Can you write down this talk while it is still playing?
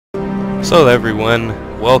So everyone,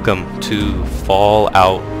 welcome to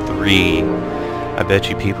Fallout 3. I bet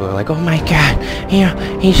you people are like, oh my god,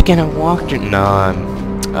 he's gonna walk through. Nah,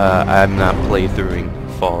 I'm not playthroughing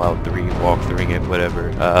Fallout 3, walkthroughing it,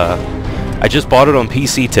 whatever. I just bought it on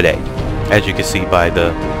PC today, as you can see by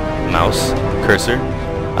the mouse cursor.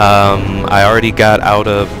 I already got out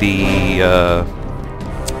of the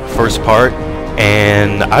first part,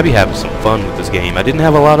 and I be having some fun with this game. I didn't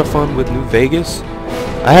have a lot of fun with New Vegas.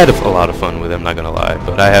 I had a lot of fun with it, I'm not gonna lie,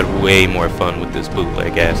 but I had way more fun with this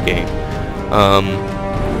bootleg-ass game.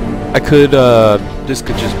 This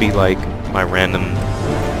could just be like my random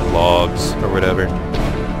logs or whatever.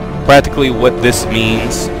 Practically what this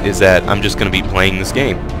means is that I'm just gonna be playing this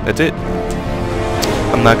game. That's it.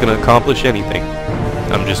 I'm not gonna accomplish anything.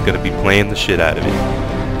 I'm just gonna be playing the shit out of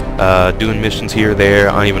it. Doing missions here or there.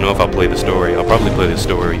 I don't even know if I'll play the story. I'll probably play the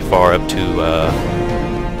story far up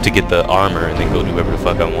to get the armor and then go do whatever the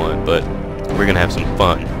fuck I want, but we're gonna have some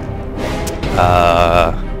fun.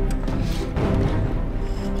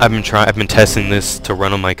 I've been testing this to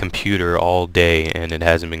run on my computer all day, and it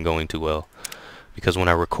hasn't been going too well. Because when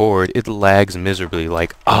I record, it lags miserably.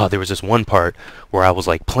 Like, there was this one part where I was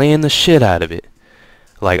like playing the shit out of it.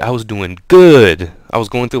 Like, I was doing good. I was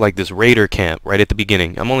going through like this raider camp right at the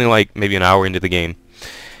beginning. I'm only like maybe an hour into the game.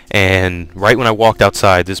 And right when I walked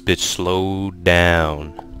outside, this bitch slowed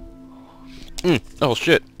down. Oh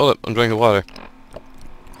shit. Hold up, I'm drinking water.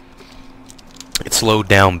 It slowed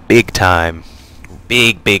down big time.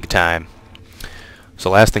 Big time.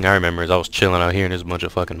 So last thing I remember is I was chilling out here and there's a bunch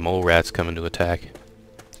of fucking mole rats coming to attack.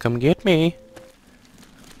 Come get me.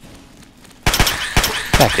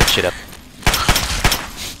 Back that shit up.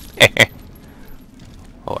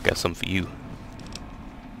 Oh, I got some for you.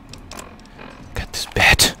 Got this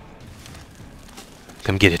bat.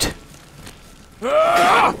 Come get it.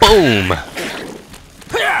 Boom!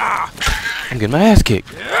 I'm getting my ass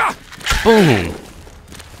kicked. Boom!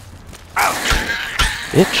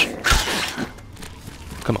 Bitch.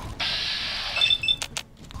 Come on.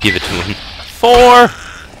 Give it to him. 4!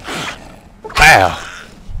 Wow!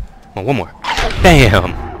 Oh, one more.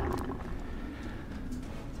 Damn!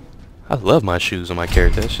 I love my shoes on my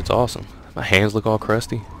character. That shit's awesome. My hands look all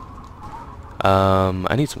crusty.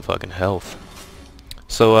 I need some fucking health.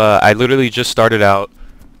 So, I literally just started out.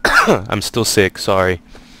 I'm still sick, sorry.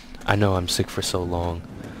 I know I'm sick for so long.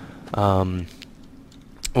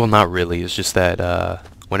 Well, not really. It's just that,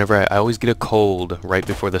 whenever I always get a cold right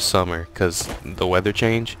before the summer, because the weather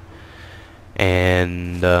change.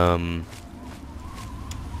 And, let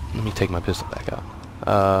me take my pistol back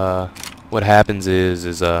out. What happens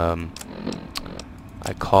is I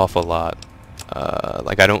cough a lot.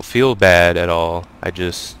 Like, I don't feel bad at all. I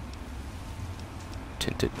just...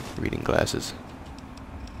 tinted reading glasses.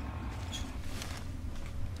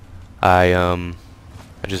 I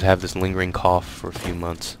just have this lingering cough for a few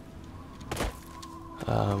months.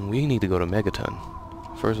 We need to go to Megaton.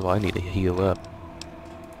 First of all, I need to heal up.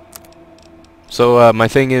 So, my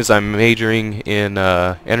thing is, I'm majoring in,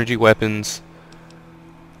 energy weapons,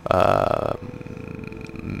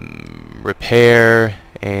 repair,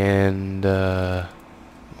 and, how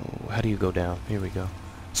do you go down? Here we go.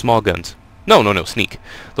 Small guns. No, sneak.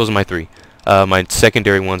 Those are my three. My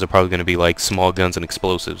secondary ones are probably going to be like small guns and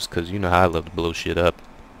explosives, because you know how I love to blow shit up.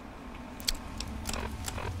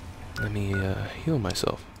 Let me heal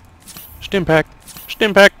myself. Stimpack!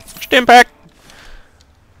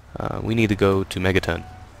 We need to go to Megaton.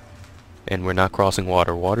 And we're not crossing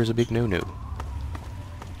water. Water's a big no-no.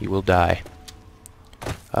 You will die.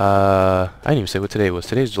 I didn't even say what today was.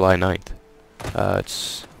 Today's July 9th.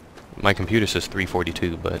 My computer says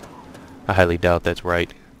 3:42, but I highly doubt that's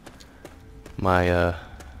right. My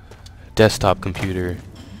desktop computer,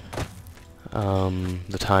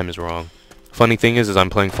 the time is wrong. Funny thing is I'm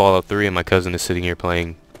playing Fallout 3 and my cousin is sitting here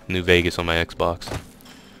playing New Vegas on my Xbox.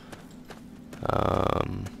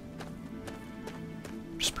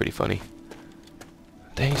 Just pretty funny.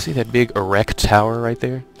 Dang, you see that big erect tower right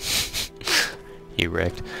there?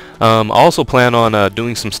 Erect. I also plan on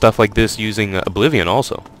doing some stuff like this using Oblivion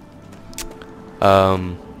also.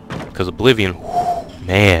 Because Oblivion,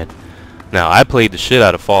 man. Now, I played the shit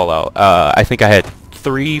out of Fallout. I think I had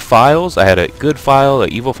 3 files. I had a good file,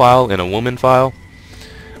 an evil file, and a woman file.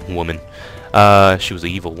 Woman. She was an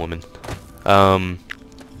evil woman.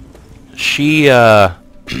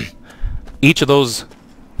 Each of those...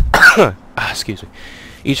 excuse me.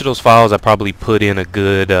 Each of those files I probably put in a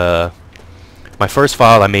good... my first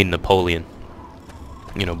file I made Napoleon.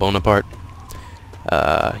 You know, Bonaparte.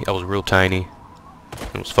 I was real tiny.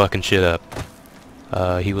 It was fucking shit up.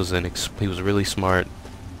 He was really smart.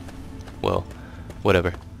 Well,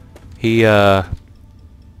 whatever. He, that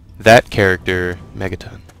character,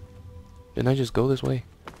 Megaton. Didn't I just go this way?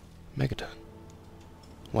 Megaton.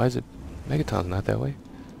 Why is it... Megaton's not that way.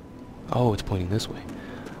 Oh, it's pointing this way.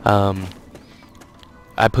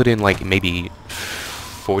 I put in like maybe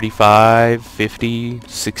 45, 50,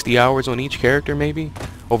 60 hours on each character maybe.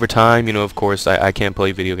 Over time, you know, of course, I can't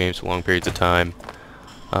play video games for long periods of time.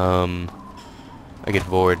 I get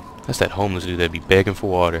bored. That's that homeless dude that'd be begging for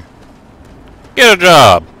water. Get a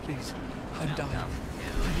job! Please, I'm dying.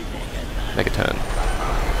 Megaton.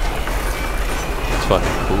 That's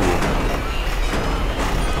fucking cool.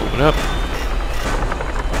 Open up.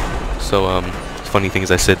 So, funny thing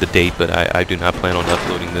is I said the date, but I do not plan on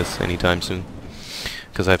uploading this anytime soon.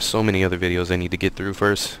 Because I have so many other videos I need to get through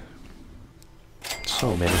first.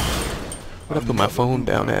 So many. Where'd I put my phone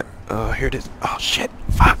down at? Here it is. Oh shit.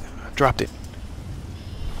 Fuck. I dropped it.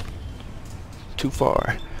 Too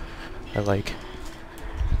far. I like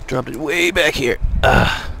dropped it way back here.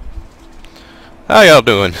 How y'all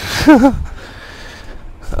doing?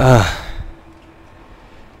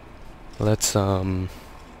 Let's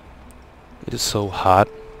it is so hot.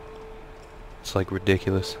 It's like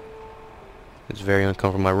ridiculous. It's very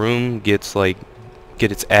uncomfortable. My room gets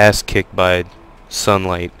its ass kicked by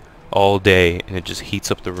sunlight all day, and it just heats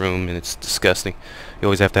up the room, and it's disgusting. You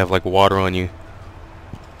always have to have like water on you.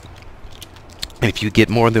 And if you get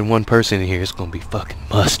more than one person in here, it's gonna be fucking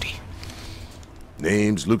musty.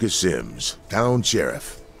 Name's Lucas Sims, town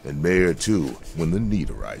sheriff, and mayor too, when the need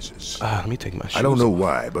arises. Let me take my shoes I don't know off.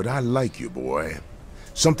 why, but I like you, boy.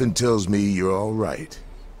 Something tells me you're all right.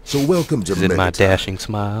 So welcome to Is it my Megaton. dashing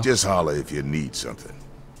smile? Just holler if you need something.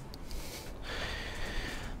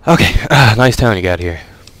 Okay, nice town you got here.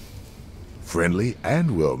 Friendly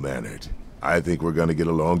and well-mannered. I think we're gonna get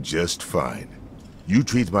along just fine. You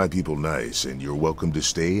treat my people nice, and you're welcome to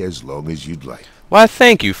stay as long as you'd like. Why,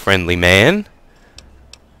 thank you, friendly man.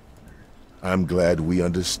 I'm glad we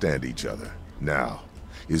understand each other. Now,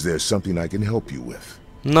 is there something I can help you with?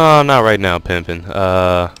 No, not right now, pimpin'.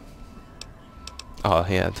 Oh,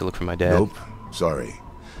 yeah, to look for my dad. Nope. Sorry.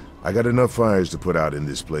 I got enough fires to put out in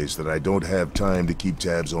this place that I don't have time to keep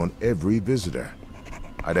tabs on every visitor.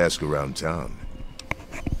 I'd ask around town.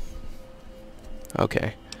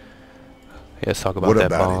 Okay. Yeah, let's talk about What that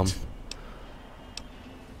about bomb. it?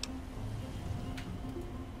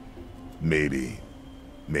 Maybe.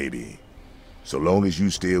 Maybe. So long as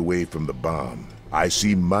you stay away from the bomb, I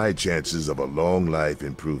see my chances of a long life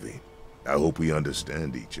improving. I hope we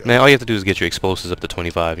understand each other. Man, all you have to do is get your explosives up to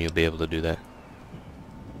 25 and you'll be able to do that.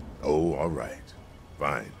 Oh, all right.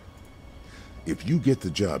 Fine. If you get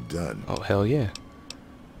the job done... Oh, hell yeah.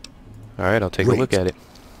 Alright, I'll take a Great. look at it.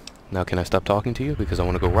 Now can I stop talking to you? Because I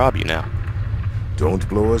want to go rob you now. Don't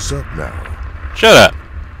blow us up now. Shut up!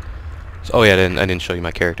 So, oh yeah, I didn't show you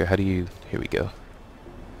my character. How do you... Here we go.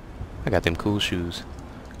 I got them cool shoes.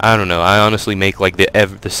 I don't know. I honestly make like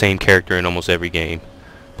the same character in almost every game.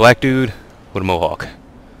 Black dude with a mohawk.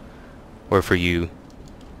 Or for you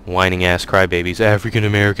whining ass crybabies, African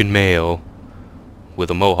American male with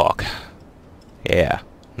a mohawk. Yeah.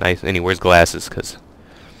 Nice. And he wears glasses because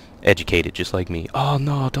educated just like me. Oh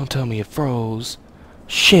no, don't tell me it froze.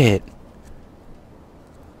 Shit.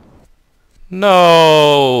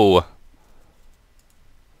 No.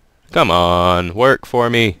 Come on, work for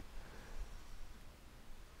me.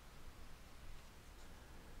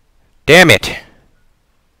 Damn it!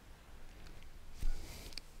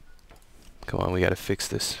 Come on, we gotta fix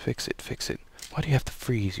this. Fix it, fix it. Why do you have to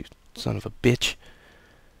freeze, you son of a bitch?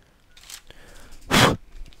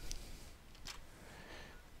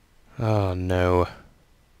 Oh no.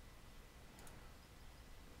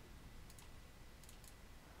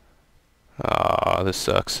 Aw, this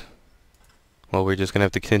sucks. Well, we're just gonna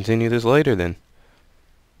have to continue this later then.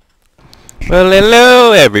 Well,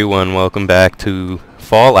 hello everyone. Welcome back to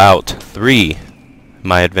Fallout 3,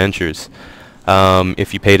 my adventures.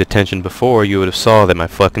 If you paid attention before, you would have saw that my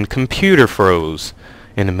fucking computer froze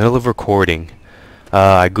in the middle of recording.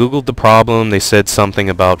 I googled the problem. They said something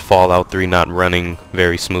about Fallout 3 not running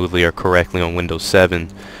very smoothly or correctly on Windows 7,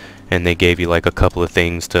 and they gave you like a couple of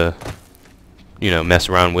things to, you know, mess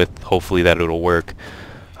around with. Hopefully that it'll work.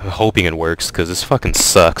 I'm hoping it works, because this fucking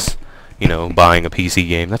sucks, you know, buying a PC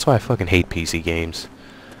game. That's why I fucking hate PC games.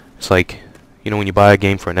 It's like, you know, when you buy a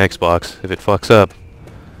game for an Xbox, if it fucks up,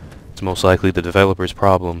 it's most likely the developer's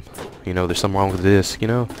problem. You know, there's something wrong with this, you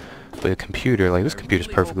know? But a computer, like, this computer's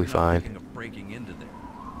perfectly fine.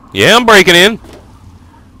 Yeah, I'm breaking in!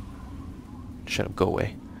 Shut up, go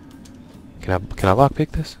away. Can I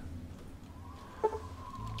lockpick this?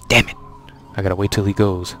 Damn it! I gotta wait till he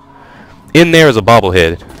goes. In there is a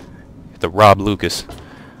bobblehead. To rob Lucas.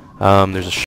 There's a